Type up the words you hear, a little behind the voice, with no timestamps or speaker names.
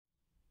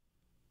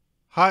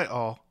Hi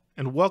all,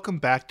 and welcome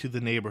back to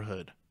the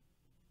neighborhood.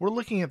 We're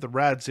looking at the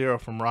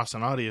RAD-0 from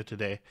Rosson Audio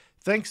today,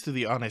 thanks to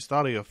the honest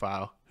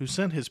audiophile who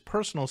sent his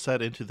personal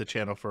set into the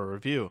channel for a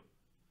review.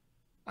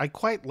 I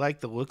quite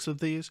like the looks of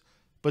these,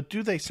 but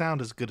do they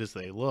sound as good as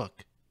they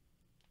look?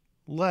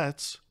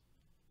 Let's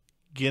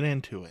get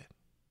into it.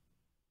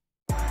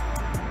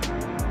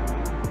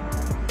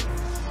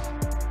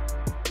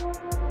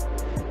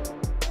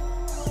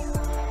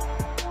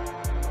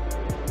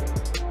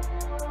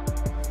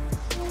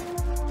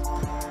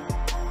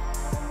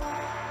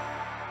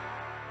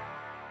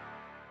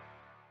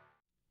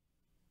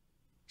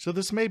 So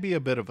this may be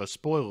a bit of a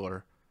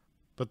spoiler,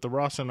 but the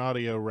Rosson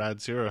Audio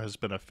RAD-0 has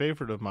been a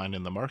favorite of mine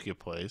in the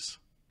marketplace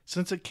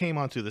since it came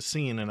onto the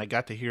scene and I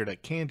got to hear it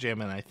at Can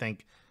Jam in, I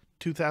think,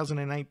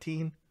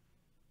 2019.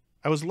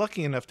 I was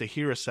lucky enough to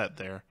hear a set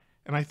there,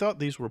 and I thought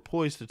these were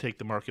poised to take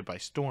the market by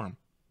storm.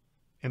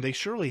 And they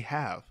surely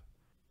have.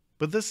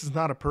 But this is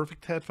not a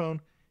perfect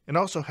headphone, and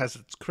also has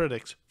its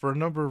critics for a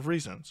number of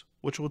reasons,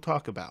 which we'll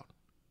talk about.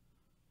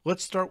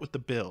 Let's start with the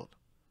build.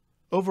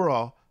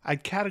 Overall,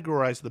 I'd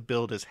categorize the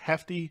build as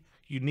hefty,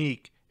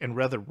 unique, and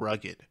rather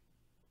rugged.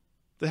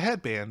 The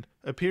headband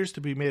appears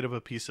to be made of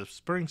a piece of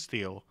spring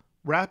steel,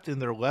 wrapped in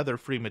their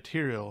leather-free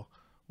material,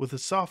 with a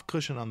soft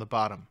cushion on the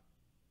bottom.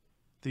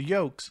 The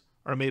yokes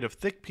are made of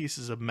thick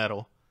pieces of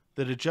metal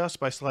that adjust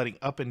by sliding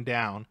up and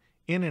down,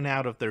 in and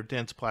out of their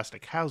dense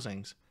plastic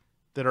housings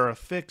that are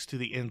affixed to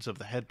the ends of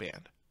the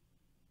headband.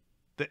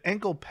 The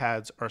ankle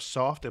pads are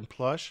soft and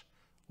plush,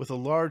 with a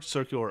large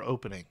circular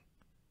opening.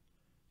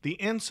 The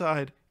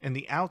inside and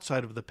the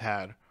outside of the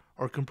pad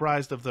are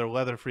comprised of their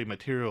leather-free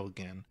material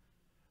again,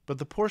 but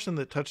the portion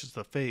that touches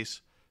the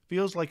face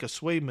feels like a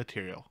suede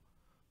material,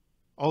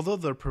 although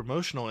their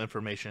promotional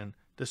information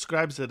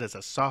describes it as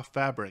a soft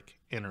fabric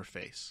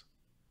interface.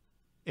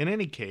 In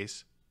any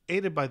case,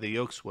 aided by the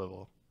yoke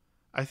swivel,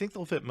 I think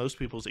they'll fit most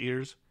people's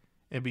ears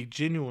and be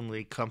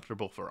genuinely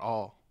comfortable for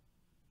all.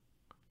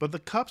 But the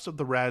cups of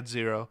the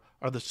RAD-0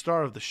 are the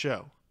star of the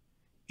show,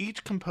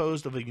 each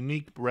composed of a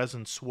unique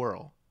resin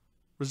swirl,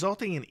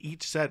 resulting in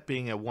each set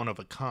being a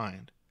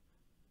one-of-a-kind,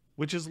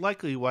 which is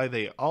likely why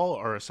they all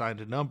are assigned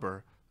a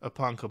number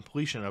upon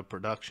completion of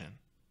production.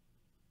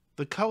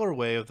 The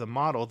colorway of the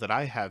model that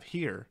I have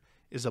here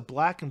is a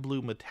black and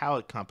blue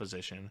metallic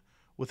composition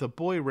with a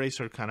boy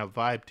racer kind of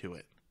vibe to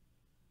it.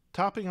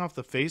 Topping off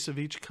the face of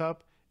each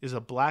cup is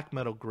a black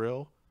metal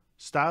grille,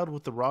 styled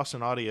with the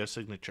Rosson Audio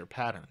signature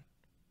pattern.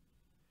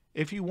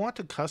 If you want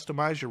to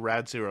customize your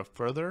RAD-0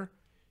 further,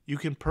 you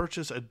can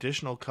purchase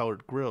additional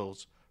colored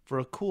grills for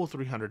a cool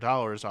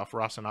 $300 off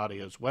Rosson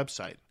Audio's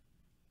website.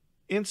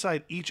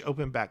 Inside each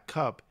open back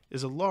cup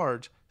is a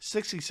large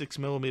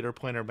 66mm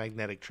planar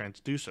magnetic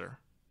transducer.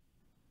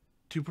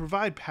 To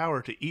provide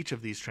power to each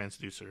of these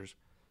transducers,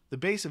 the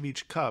base of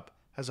each cup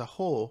has a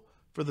hole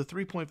for the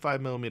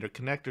 3.5mm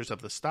connectors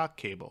of the stock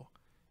cable,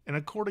 and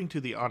according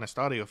to the honest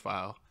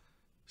audiophile,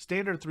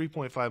 standard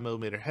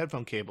 3.5mm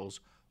headphone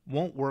cables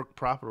won't work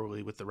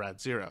properly with the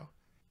RAD-0,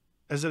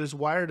 as it is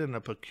wired in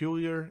a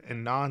peculiar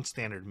and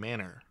non-standard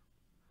manner.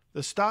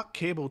 The stock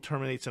cable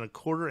terminates in a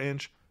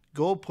 1/4-inch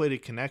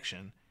gold-plated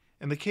connection,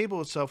 and the cable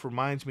itself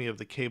reminds me of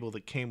the cable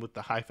that came with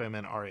the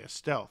Hi-Fi-Man Aria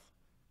Stealth,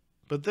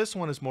 but this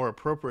one is more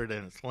appropriate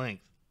in its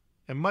length,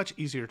 and much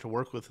easier to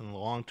work with in the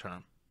long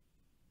term.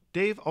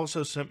 Dave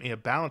also sent me a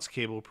balance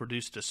cable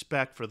produced to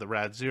spec for the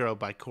RAD-0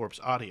 by Corpse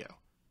Audio,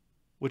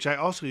 which I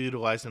also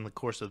utilized in the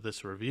course of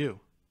this review.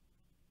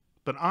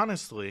 But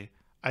honestly,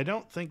 I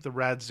don't think the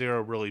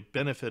RAD-0 really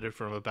benefited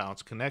from a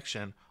balanced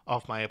connection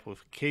off my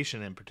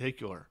amplification in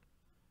particular,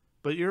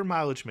 but your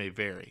mileage may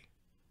vary.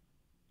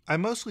 I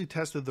mostly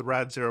tested the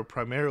RAD-0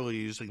 primarily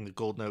using the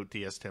Gold Note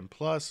DS10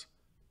 Plus,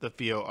 the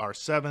FIO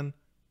R7,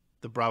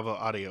 the Bravo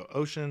Audio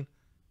Ocean,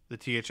 the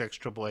THX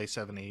AAA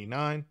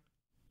 789,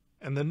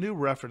 and the new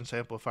reference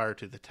amplifier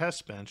to the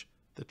test bench,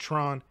 the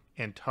Tron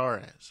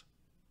Antares.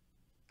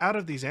 Out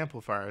of these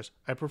amplifiers,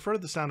 I prefer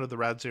the sound of the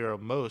RAD-0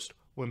 most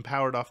when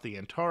powered off the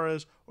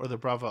Antares or the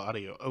Bravo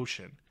Audio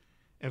Ocean,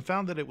 and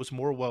found that it was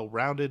more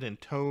well-rounded in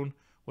tone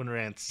when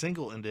ran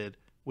single-ended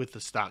with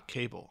the stock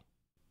cable.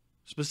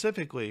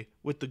 Specifically,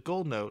 with the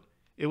Gold Note,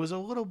 it was a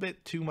little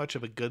bit too much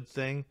of a good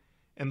thing,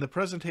 and the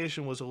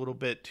presentation was a little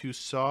bit too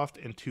soft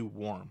and too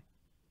warm.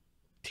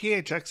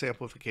 THX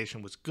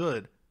amplification was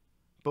good,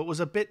 but was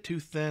a bit too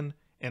thin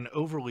and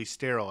overly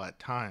sterile at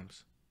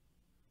times.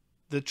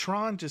 The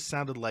Tron just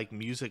sounded like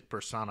music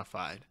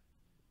personified.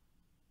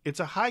 It's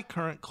a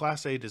high-current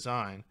Class A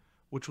design,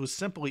 which was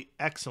simply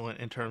excellent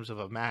in terms of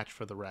a match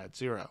for the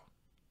RAD-0.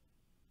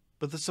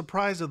 But the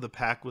surprise of the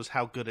pack was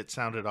how good it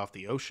sounded off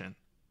the Ocean.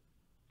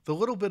 The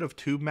little bit of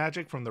tube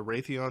magic from the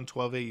Raytheon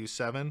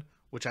 12AU7,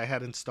 which I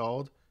had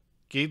installed,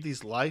 gave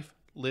these life,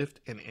 lift,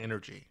 and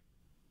energy,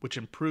 which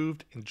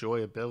improved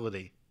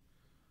enjoyability.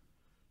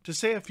 To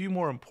say a few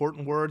more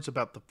important words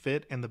about the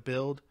fit and the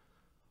build,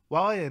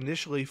 while I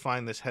initially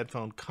find this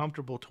headphone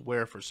comfortable to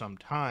wear for some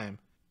time,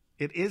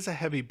 it is a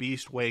heavy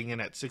beast weighing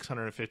in at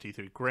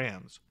 653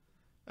 grams,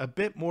 a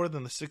bit more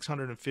than the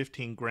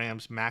 615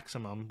 grams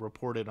maximum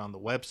reported on the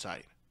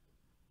website.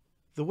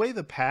 The way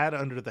the pad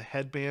under the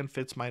headband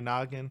fits my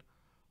noggin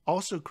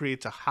also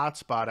creates a hot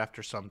spot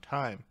after some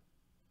time.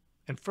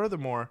 And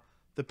furthermore,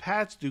 the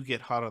pads do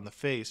get hot on the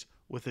face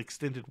with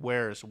extended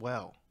wear as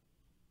well.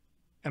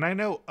 And I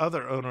know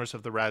other owners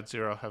of the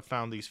RAD-0 have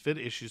found these fit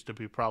issues to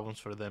be problems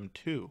for them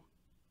too.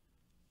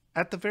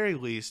 At the very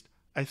least,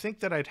 I think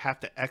that I'd have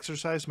to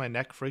exercise my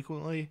neck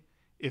frequently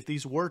if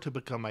these were to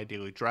become my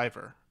daily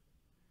driver.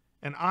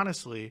 And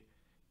honestly,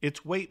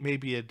 its weight may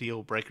be a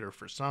deal breaker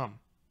for some.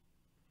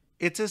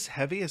 It's as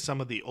heavy as some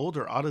of the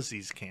older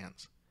Audesies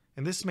cans,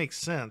 and this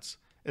makes sense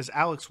as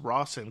Alex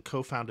Rosson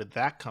co-founded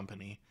that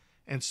company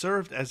and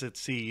served as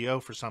its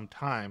CEO for some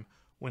time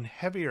when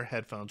heavier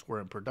headphones were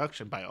in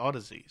production by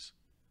Audesies.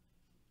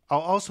 I'll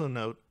also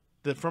note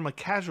that from a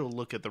casual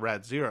look at the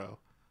RAD-0,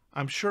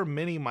 I'm sure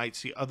many might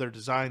see other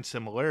design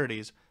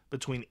similarities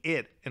between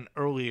it and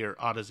earlier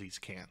Audesies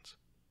cans.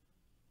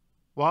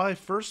 While I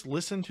first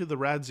listened to the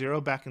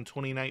RAD-0 back in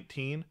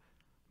 2019,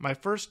 my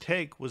first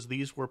take was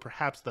these were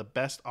perhaps the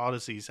best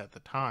Audesies at the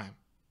time.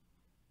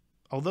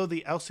 Although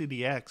the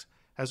LCDX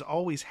has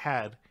always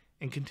had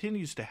and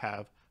continues to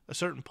have a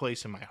certain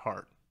place in my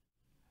heart,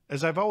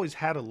 as I've always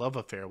had a love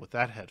affair with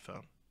that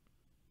headphone.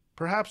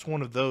 Perhaps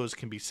one of those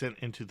can be sent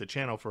into the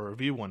channel for a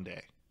review one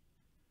day.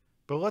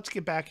 But let's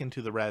get back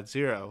into the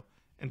RAD-0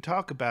 and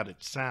talk about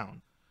its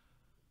sound.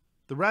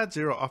 The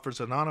RAD-0 offers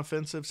a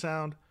non-offensive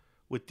sound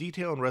with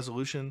detail and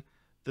resolution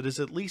that is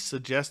at least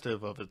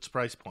suggestive of its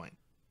price point.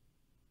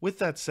 With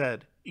that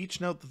said,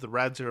 each note that the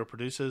RAD-0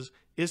 produces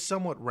is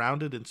somewhat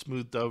rounded and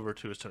smoothed over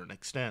to a certain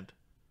extent.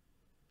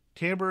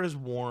 Timbre is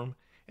warm,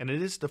 and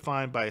it is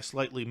defined by a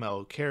slightly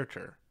mellow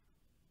character.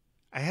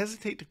 I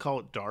hesitate to call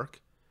it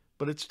dark,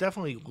 but it's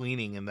definitely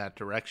leaning in that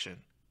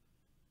direction.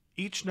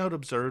 Each note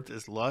observed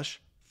is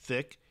lush,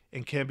 thick,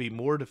 and can be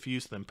more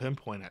diffuse than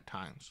pinpoint at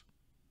times.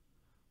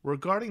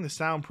 Regarding the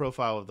sound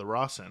profile of the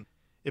Rosson,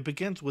 it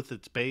begins with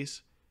its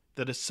bass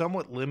that is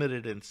somewhat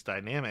limited in its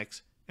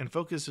dynamics and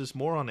focuses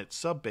more on its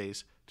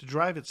sub-bass to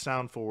drive its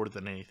sound forward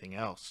than anything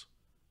else.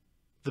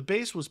 The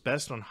bass was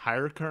best on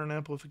higher current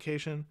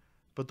amplification,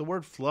 but the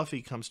word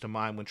fluffy comes to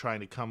mind when trying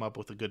to come up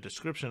with a good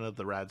description of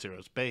the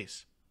RAD-0's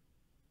bass.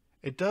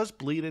 It does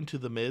bleed into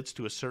the mids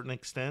to a certain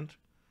extent,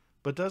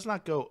 but does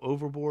not go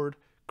overboard,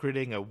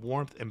 creating a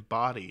warmth and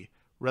body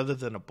rather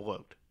than a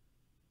bloat.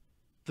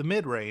 The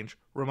mid-range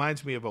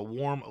reminds me of a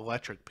warm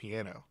electric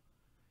piano.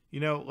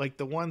 Like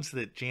the ones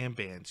that jam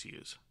bands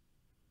use.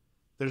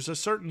 There's a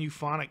certain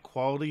euphonic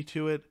quality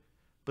to it,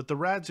 but the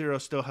RAD-0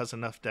 still has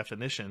enough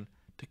definition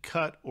to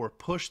cut or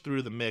push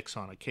through the mix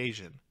on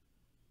occasion.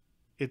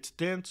 It's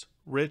dense,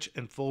 rich,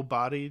 and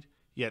full-bodied,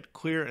 yet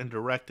clear and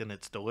direct in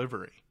its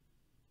delivery.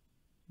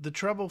 The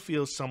treble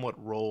feels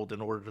somewhat rolled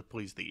in order to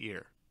please the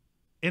ear.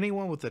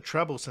 Anyone with a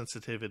treble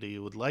sensitivity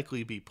would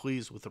likely be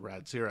pleased with the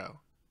RAD-0.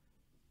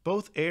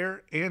 Both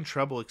air and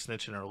treble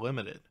extension are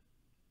limited.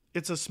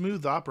 It's a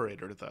smooth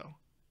operator though,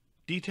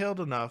 detailed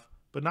enough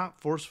but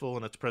not forceful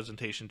in its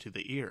presentation to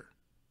the ear.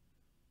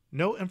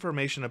 No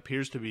information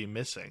appears to be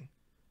missing,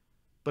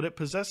 but it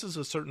possesses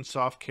a certain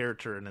soft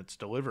character in its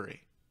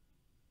delivery.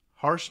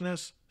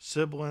 Harshness,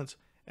 sibilance,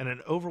 and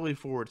an overly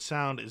forward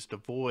sound is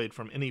devoid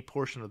from any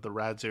portion of the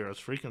RAD-0's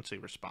frequency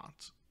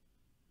response.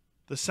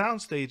 The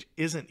soundstage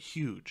isn't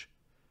huge,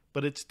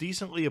 but it's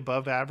decently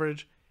above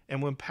average,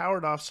 and when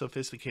powered off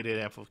sophisticated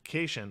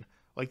amplification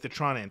like the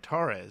Tron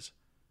Antares,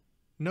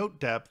 note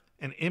depth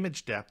and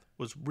image depth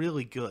was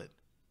really good.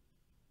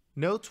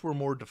 Notes were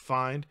more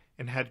defined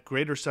and had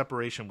greater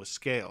separation with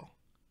scale.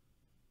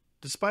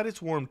 Despite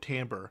its warm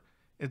timbre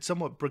and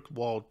somewhat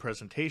brick-walled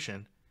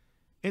presentation,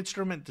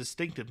 instrument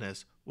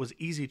distinctiveness was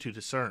easy to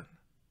discern.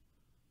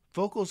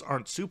 Vocals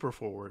aren't super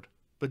forward,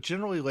 but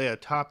generally lay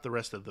atop the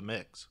rest of the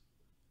mix.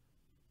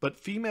 But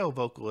female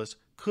vocalists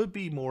could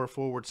be more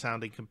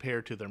forward-sounding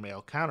compared to their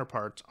male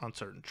counterparts on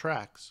certain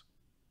tracks.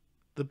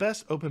 The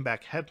best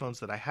open-back headphones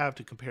that I have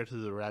to compare to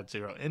the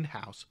RAD-0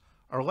 in-house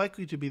are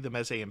likely to be the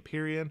Meze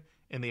Empyrean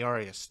and the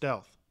Aria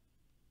Stealth.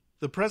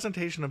 The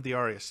presentation of the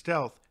Aria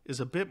Stealth is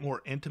a bit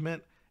more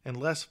intimate and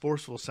less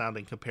forceful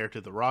sounding compared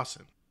to the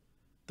Rosson.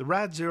 The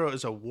RAD-0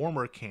 is a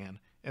warmer can,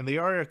 and the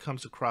Aria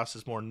comes across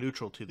as more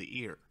neutral to the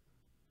ear.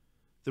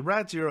 The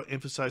RAD-0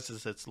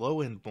 emphasizes its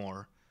low end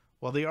more,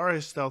 while the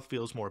Aria Stealth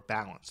feels more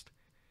balanced,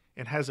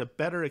 and has a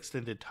better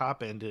extended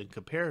top end in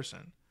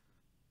comparison.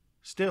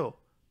 Still,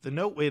 the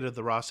note weight of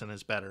the Rosson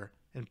is better,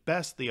 and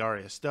best the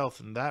Aria Stealth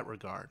in that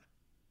regard.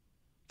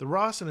 The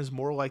Rosson is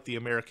more like the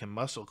American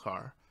muscle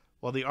car,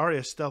 while the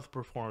Aria Stealth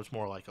performs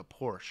more like a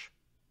Porsche.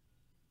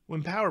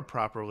 When powered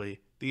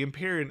properly, the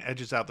Empyrean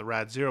edges out the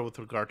RAD-0 with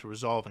regard to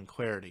resolve and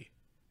clarity,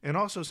 and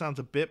also sounds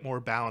a bit more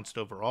balanced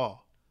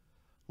overall,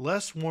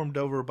 less warmed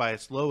over by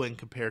its low end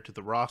compared to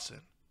the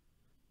Rosson.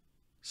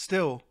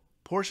 Still,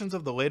 portions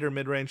of the later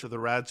mid-range of the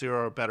RAD-0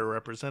 are better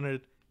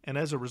represented, and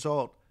as a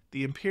result,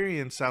 the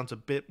Empyrean sounds a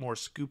bit more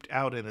scooped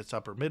out in its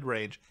upper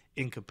mid-range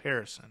in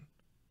comparison.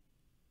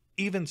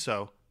 Even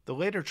so, the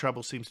later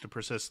treble seems to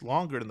persist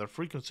longer in the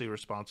frequency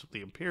response of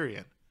the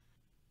Empyrean,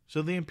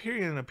 so the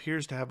Empyrean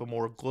appears to have a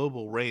more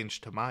global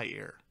range to my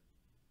ear.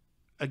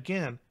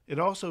 Again, it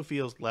also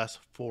feels less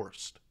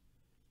forced.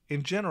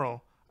 In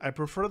general, I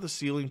prefer the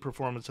ceiling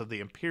performance of the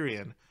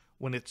Empyrean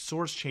when its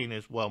source chain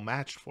is well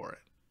matched for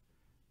it.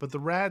 But the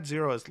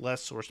RAD-0 is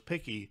less source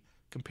picky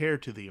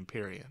compared to the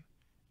Empyrean,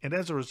 and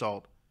as a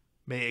result,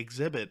 may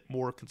exhibit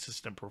more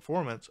consistent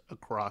performance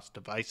across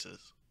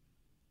devices.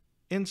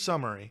 In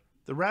summary,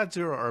 the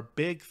RAD-0 are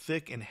big,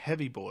 thick, and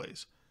heavy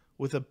boys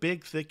with a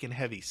big, thick, and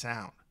heavy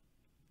sound.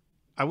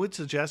 I would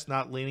suggest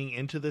not leaning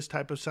into this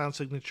type of sound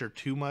signature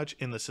too much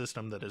in the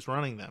system that is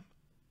running them,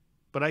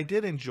 but I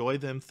did enjoy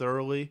them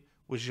thoroughly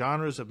with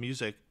genres of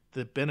music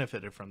that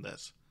benefited from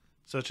this,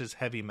 such as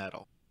heavy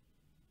metal.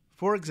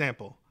 For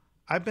example,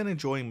 I've been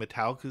enjoying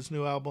Metallica's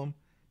new album,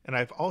 and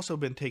I've also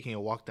been taking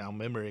a walk down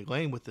memory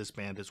lane with this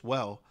band as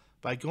well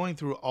by going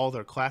through all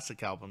their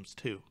classic albums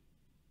too.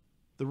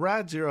 The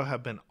RAD-0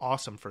 have been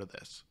awesome for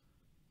this.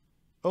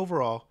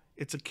 Overall,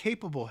 it's a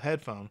capable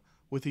headphone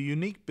with a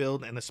unique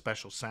build and a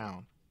special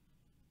sound.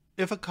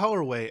 If a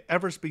colorway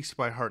ever speaks to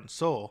my heart and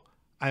soul,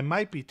 I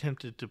might be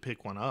tempted to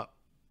pick one up,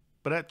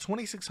 but at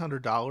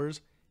 $2,600,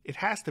 it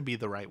has to be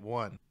the right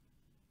one.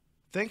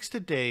 Thanks to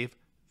Dave,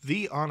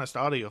 the honest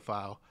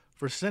audiophile,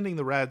 for sending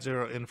the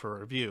RAD-0 in for a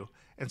review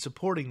and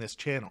supporting this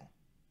channel.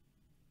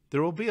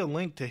 There will be a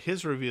link to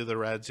his review of the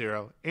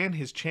RAD-0 and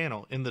his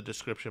channel in the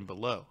description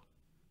below.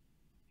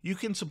 You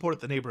can support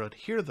the neighborhood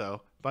here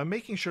though by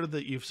making sure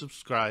that you've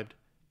subscribed,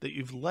 that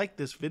you've liked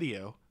this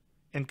video,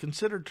 and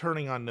consider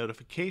turning on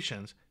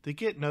notifications to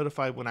get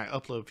notified when I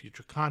upload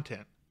future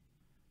content.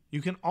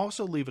 You can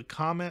also leave a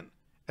comment,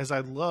 as I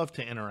love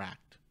to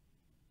interact.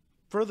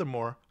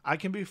 Furthermore, I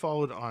can be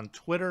followed on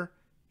Twitter,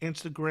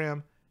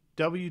 Instagram,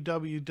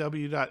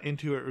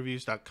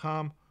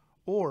 www.intoitreviews.com,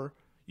 or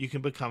you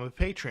can become a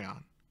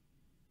Patreon.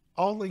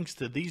 All links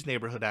to these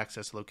neighborhood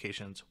access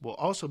locations will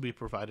also be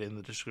provided in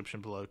the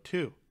description below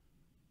too.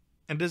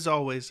 And as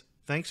always,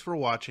 thanks for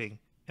watching,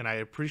 and I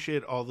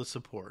appreciate all the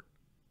support.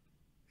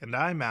 And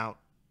I'm out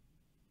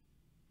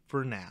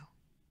for now.